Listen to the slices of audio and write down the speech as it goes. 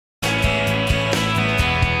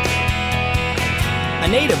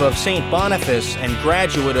native of St. Boniface and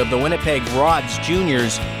graduate of the Winnipeg Rods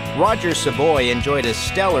Juniors, Roger Savoie enjoyed a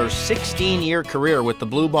stellar 16-year career with the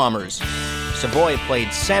Blue Bombers. Savoie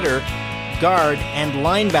played center, guard, and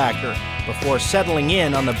linebacker before settling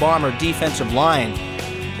in on the Bomber defensive line.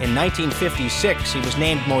 In 1956, he was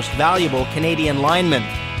named Most Valuable Canadian Lineman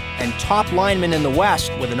and top lineman in the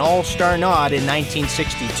West with an All-Star nod in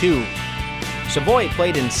 1962. Savoie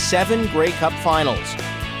played in 7 Grey Cup finals,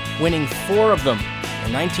 winning 4 of them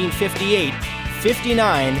in 1958,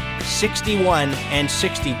 59, 61, and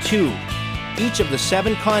 62. Each of the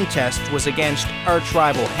 7 contests was against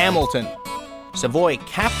arch-rival Hamilton. Savoie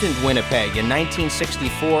captained Winnipeg in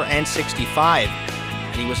 1964 and 65,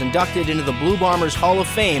 and he was inducted into the Blue Bombers Hall of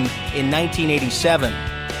Fame in 1987.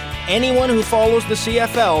 Anyone who follows the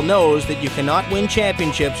CFL knows that you cannot win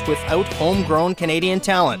championships without homegrown Canadian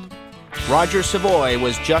talent. Roger Savoie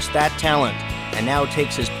was just that talent, and now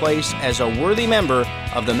takes his place as a worthy member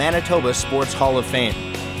of the Manitoba Sports Hall of Fame.